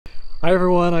Hi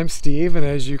everyone, I'm Steve, and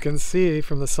as you can see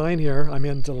from the sign here, I'm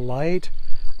in Delight,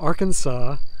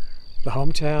 Arkansas, the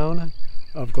hometown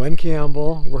of Glen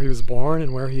Campbell, where he was born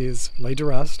and where he is laid to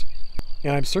rest.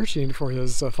 And I'm searching for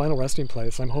his final resting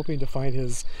place. I'm hoping to find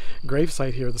his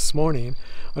gravesite here this morning.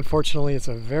 Unfortunately, it's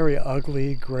a very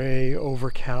ugly, gray,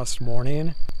 overcast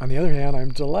morning. On the other hand,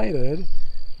 I'm delighted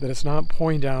that it's not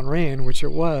pouring down rain, which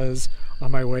it was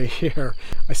on my way here.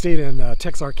 I stayed in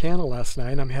Texarkana last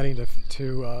night. I'm heading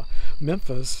to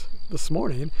Memphis this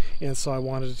morning, and so I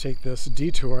wanted to take this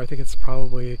detour. I think it's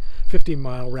probably a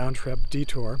 50-mile round-trip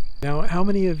detour. Now, how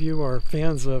many of you are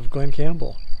fans of Glen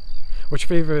Campbell? What's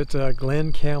your favorite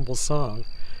Glen Campbell song?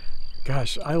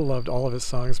 Gosh, I loved all of his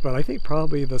songs, but I think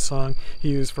probably the song he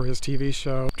used for his TV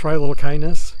show, Try a Little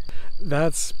Kindness,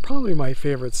 that's probably my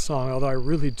favorite song, although I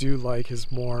really do like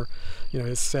his more,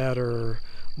 his sadder,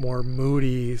 more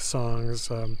moody songs.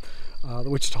 The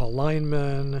Wichita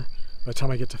Lineman, By the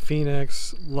Time I Get to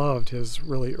Phoenix, loved his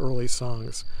really early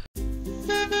songs.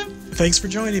 Thanks for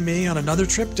joining me on another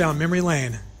trip down memory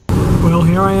lane. Well,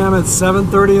 here I am at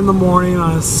 7:30 in the morning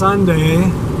on a Sunday,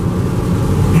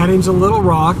 heading to Little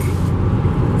Rock,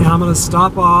 and I'm going to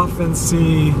stop off and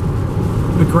see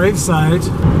the gravesite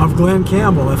of Glen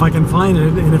Campbell, if I can find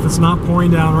it, and if it's not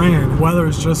pouring down rain. The weather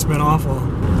has just been awful.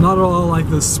 Not at all like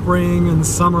the spring and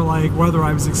summer-like weather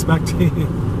I was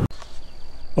expecting.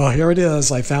 Well, here it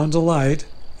is. I found Delight,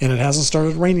 and it hasn't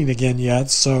started raining again yet,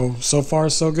 so far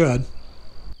so good.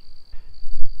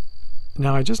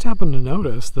 Now, I just happened to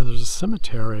notice that there's a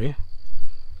cemetery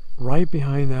right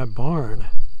behind that barn.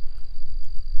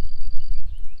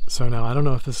 So now, I don't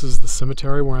know if this is the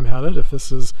cemetery where I'm headed, if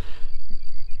this is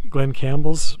Glen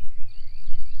Campbell's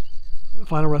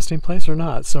final resting place or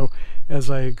not. So as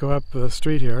I go up the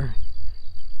street here,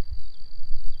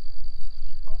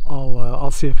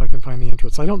 I'll see if I can find the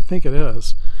entrance. I don't think it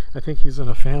is. I think he's in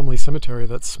a family cemetery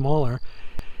that's smaller,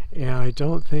 and I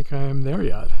don't think I'm there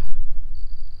yet.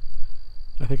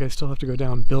 I think I still have to go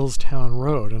down Billstown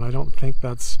Road, and I don't think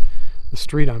that's the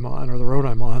street I'm on or the road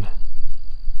I'm on.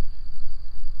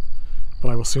 But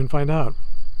I will soon find out.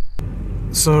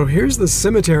 So here's the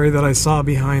cemetery that I saw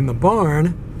behind the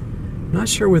barn. Not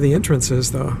sure where the entrance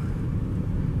is, though.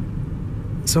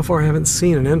 So far I haven't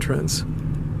seen an entrance.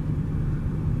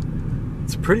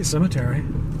 It's a pretty cemetery.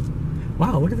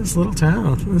 Wow, look at this little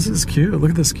town. This is cute.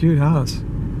 Look at this cute house.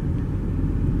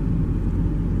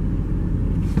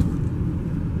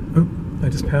 I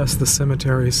just passed the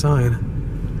cemetery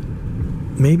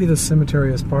sign. Maybe the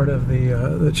cemetery is part of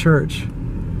the church.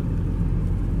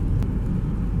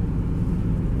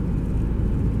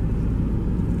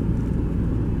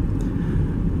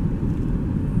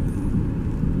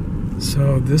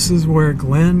 So this is where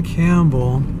Glen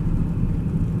Campbell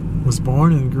was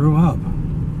born and grew up.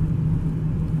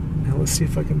 Now let's see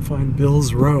if I can find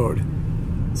Bill's Road.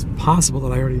 It's possible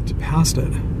that I already passed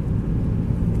it.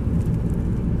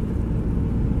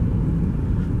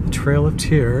 Trail of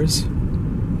Tears.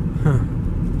 Huh.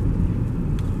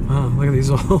 Wow, look at these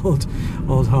old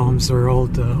homes or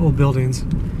old buildings.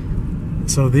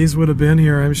 So these would have been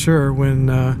here, I'm sure,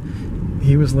 when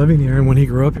he was living here and when he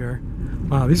grew up here.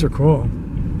 Wow, these are cool.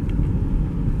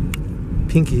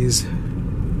 Pinkies.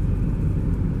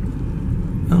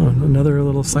 Oh, another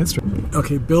little side street.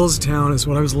 Okay, Billstown is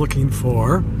what I was looking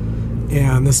for,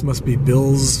 and this must be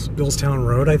Billstown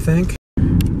Road, I think.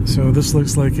 So this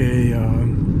looks like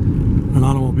an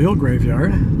automobile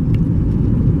graveyard.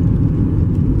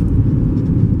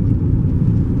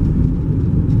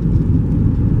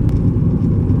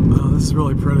 Oh, this is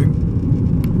really pretty.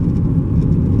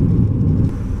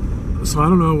 So I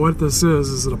don't know what this is.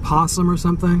 Is it a possum or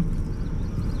something?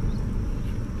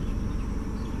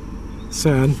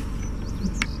 Sad.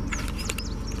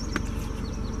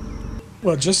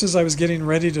 Well, just as I was getting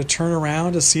ready to turn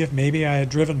around to see if maybe I had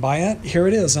driven by it, here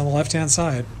it is on the left-hand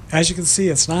side. As you can see,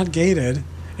 it's not gated,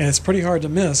 and it's pretty hard to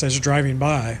miss as you're driving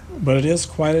by. But it is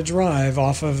quite a drive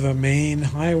off of the main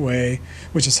highway,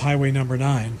 which is Highway number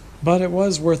 9. But it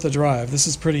was worth the drive. This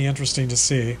is pretty interesting to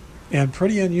see, and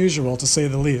pretty unusual to say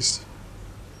the least.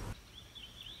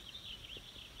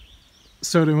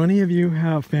 So do any of you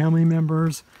have family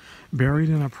members buried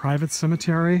in a private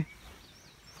cemetery?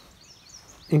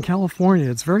 In California,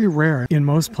 it's very rare in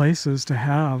most places to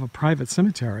have a private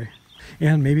cemetery.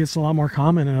 And maybe it's a lot more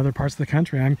common in other parts of the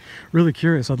country. I'm really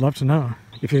curious. I'd love to know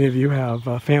if any of you have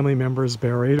family members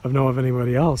buried, or know of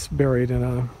anybody else buried in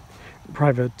a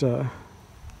private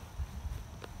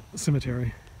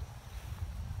cemetery.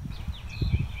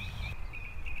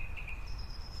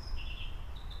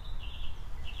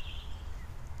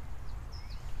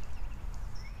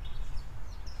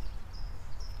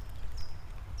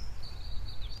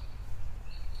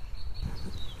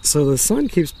 so the sun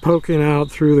keeps poking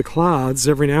out through the clouds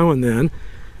every now and then.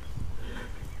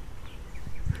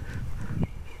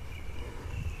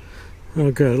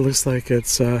 Oh good, it looks like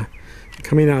it's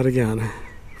coming out again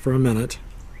for a minute.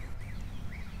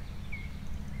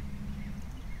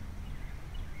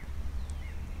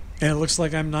 And it looks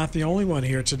like I'm not the only one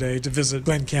here today to visit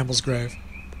Glen Campbell's grave.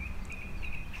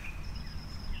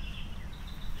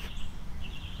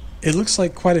 It looks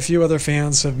like quite a few other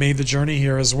fans have made the journey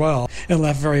here as well and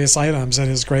left various items at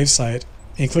his gravesite,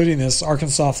 including this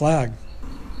Arkansas flag.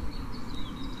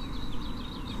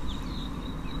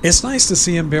 It's nice to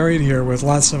see him buried here with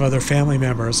lots of other family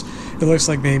members. It looks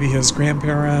like maybe his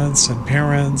grandparents and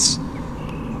parents,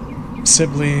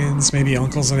 siblings, maybe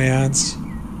uncles and aunts.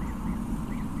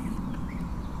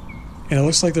 And it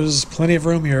looks like there's plenty of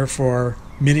room here for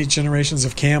many generations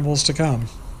of Campbells to come.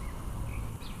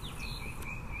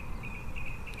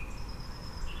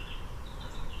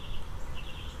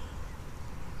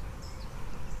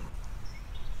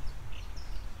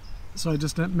 So I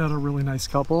just met a really nice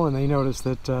couple, and they noticed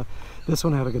that this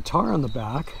one had a guitar on the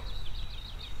back.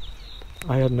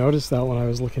 I had noticed that when I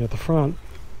was looking at the front.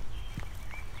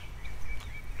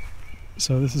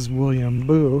 So this is William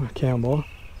Boo Campbell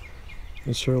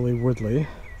and Shirley Woodley.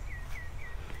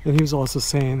 And he was also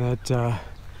saying that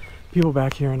people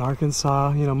back here in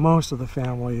Arkansas, you know, most of the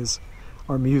families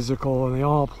are musical and they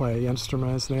all play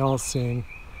instruments and they all sing,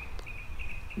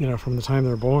 you know, from the time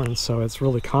they're born. So it's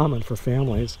really common for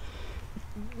families,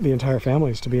 the entire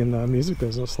families, to be in the music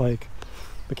business like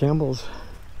the Campbells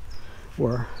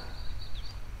were.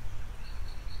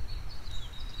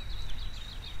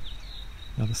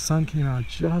 Now the sun came out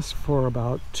just for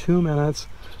about 2 minutes,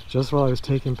 just while I was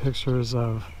taking pictures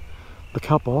of the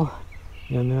couple,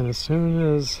 and then as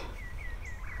soon as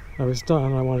I was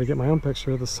done, I wanted to get my own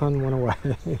picture, the sun went away.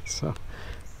 So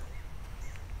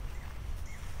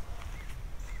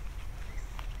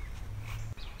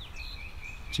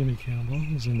Jimmy Campbell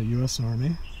was in the U.S.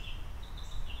 Army.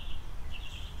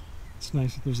 It's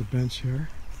nice that there's a bench here.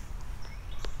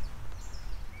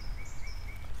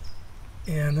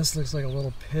 And this looks like a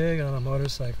little pig on a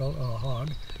motorcycle. Oh, a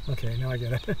hog. Okay, now I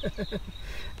get it.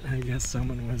 I guess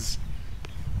someone was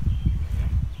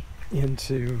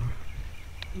into,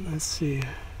 let's see,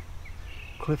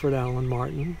 Clifford Allen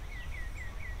Martin.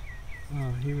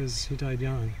 Oh, he died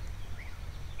young.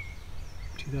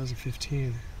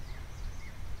 2015.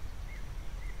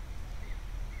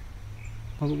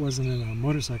 Hope it wasn't in a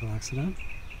motorcycle accident.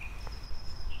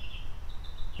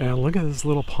 And look at this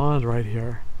little pond right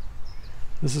here.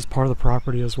 This is part of the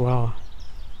property as well.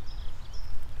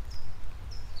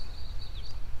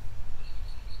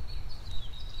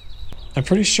 I'm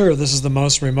pretty sure this is the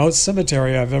most remote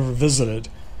cemetery I've ever visited.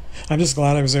 I'm just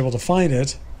glad I was able to find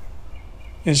it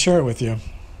and share it with you.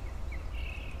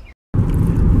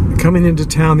 Coming into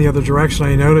town the other direction,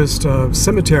 I noticed a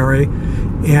cemetery,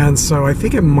 and so I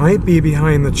think it might be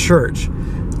behind the church.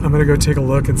 I'm gonna go take a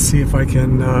look and see if I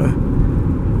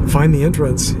can find the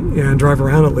entrance and drive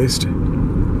around at least.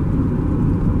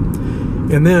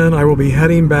 And then I will be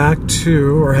heading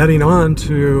on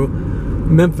to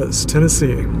Memphis,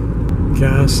 Tennessee.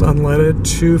 Gas unleaded,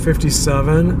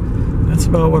 $2.57. That's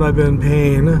about what I've been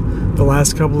paying the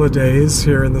last couple of days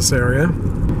here in this area.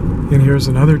 And here's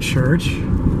another church.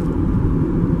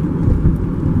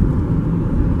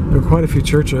 There are quite a few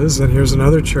churches, and here's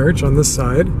another church on this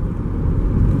side.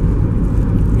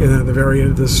 And at the very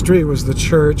end of the street was the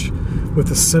church with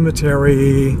the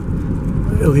cemetery.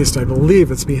 At least I believe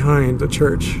it's behind the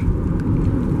church.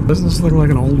 Doesn't this look like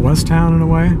an old West town in a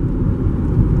way?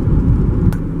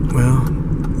 Well,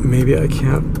 maybe I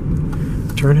can't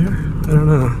turn here? I don't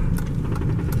know.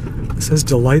 It says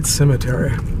Delight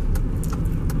Cemetery.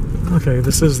 Okay,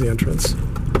 this is the entrance.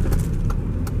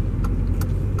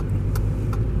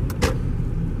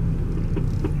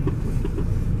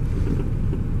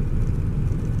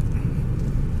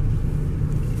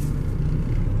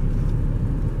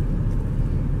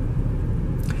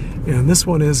 And this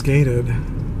one is gated.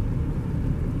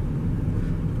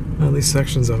 At least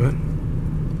sections of it.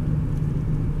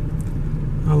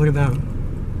 Oh, look at that.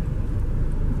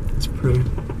 It's pretty.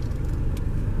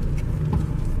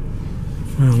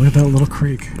 Oh, look at that little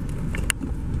creek.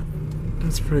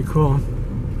 That's pretty cool.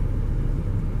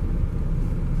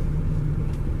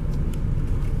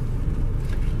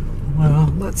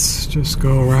 Well, let's just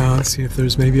go around, see if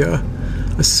there's maybe a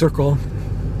circle.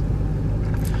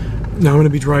 Now I'm going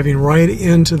to be driving right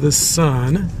into the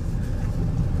sun,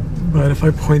 but if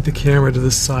I point the camera to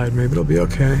this side, maybe it'll be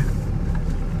okay.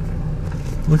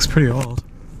 It looks pretty old.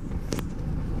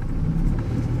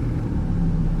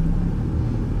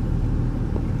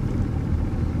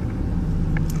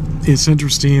 It's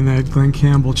interesting that Glen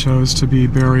Campbell chose to be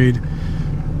buried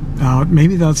out,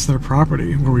 maybe that's their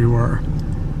property where we were,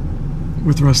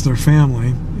 with the rest of their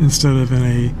family, instead of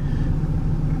in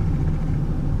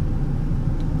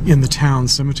the town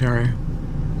cemetery.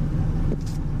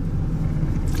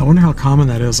 I wonder how common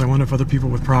that is. I wonder if other people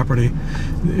with property,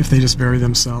 if they just bury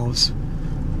themselves,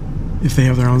 if they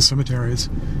have their own cemeteries.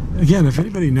 Again, if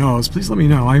anybody knows, please let me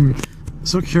know. I'm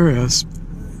so curious.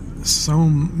 So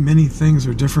many things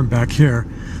are different back here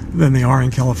than they are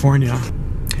in California.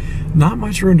 Not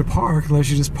much room to park unless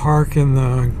you just park in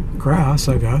the grass,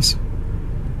 I guess.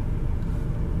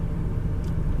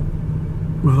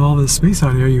 With all this space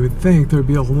out here, you would think there'd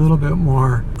be a little bit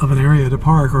more of an area to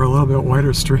park, or a little bit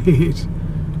wider street.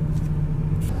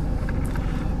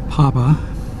 Papa.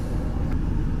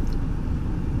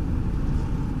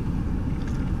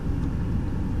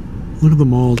 Look at the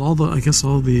mold. I guess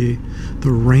all the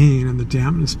rain and the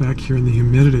dampness back here and the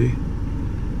humidity.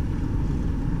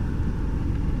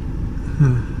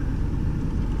 Huh.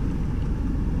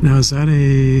 Now is that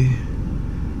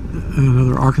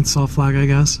another Arkansas flag, I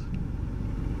guess?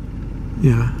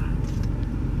 Yeah.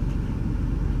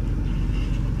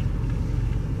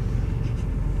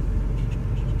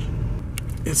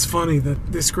 It's funny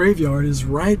that this graveyard is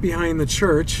right behind the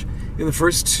church, and the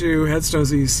first two headstones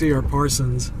that you see are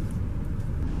Parsons.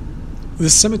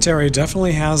 This cemetery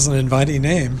definitely has an inviting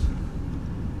name.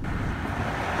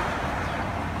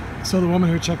 So the woman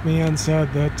who checked me in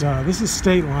said that this is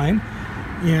state line,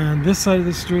 and this side of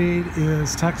the street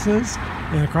is Texas,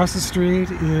 and across the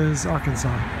street is Arkansas.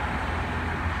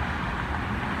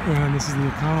 And this is the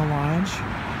EconoLodge,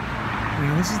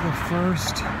 and this is the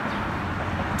first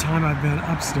time I've been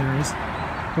upstairs,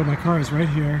 but my car is right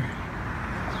here,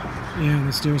 and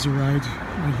the stairs are right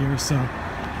here, so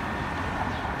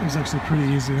it was actually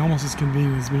pretty easy, almost as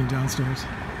convenient as being downstairs.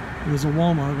 There's a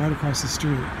Walmart right across the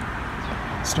street.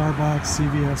 Starbucks,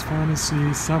 CVS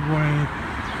Pharmacy, Subway.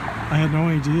 I had no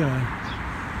idea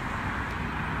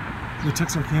the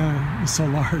Texarkana is so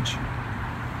large.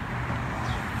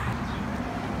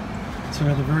 So I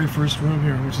have the very first room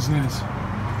here, which is nice.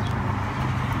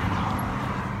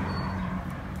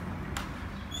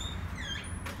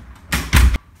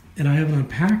 And I haven't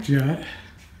unpacked yet.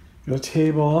 Got a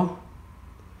table,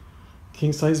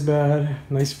 king size bed,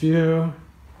 nice view.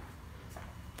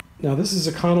 Now this is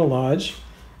EconoLodge.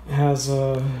 It has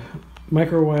a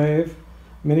microwave,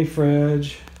 mini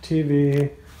fridge,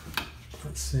 TV.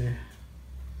 Let's see.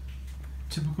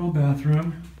 Typical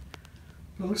bathroom.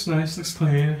 It looks nice, looks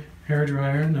clean. Hair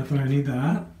dryer, not that I need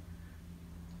that.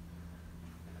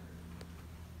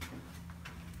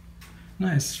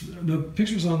 Nice. The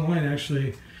pictures online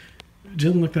actually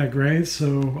didn't look that great,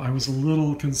 so I was a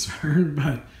little concerned,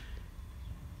 but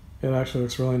it actually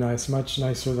looks really nice, much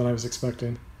nicer than I was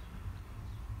expecting.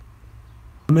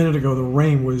 A minute ago, the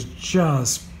rain was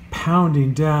just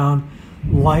pounding down,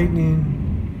 lightning.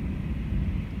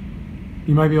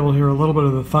 You might be able to hear a little bit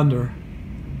of the thunder.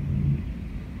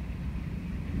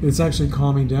 It's actually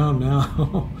calming down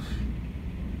now.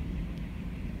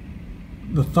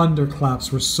 The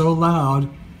thunderclaps were so loud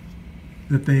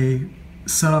that they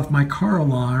set off my car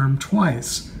alarm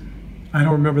twice. I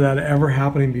don't remember that ever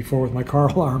happening before with my car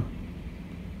alarm.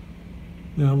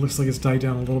 Now it looks like it's died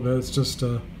down a little bit. It's just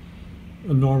a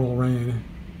normal rain.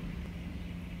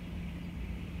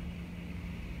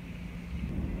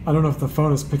 I don't know if the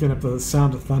phone is picking up the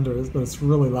sound of thunder, but it's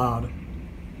really loud.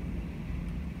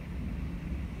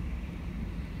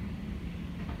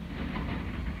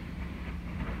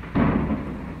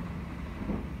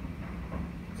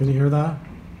 Can you hear that?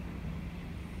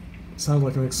 It sounded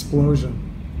like an explosion.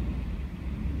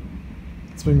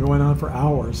 It's been going on for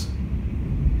hours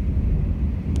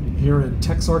here in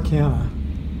Texarkana.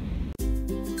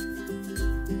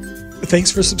 Thanks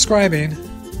for subscribing,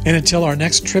 and until our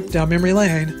next trip down memory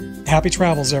lane, happy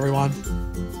travels, everyone.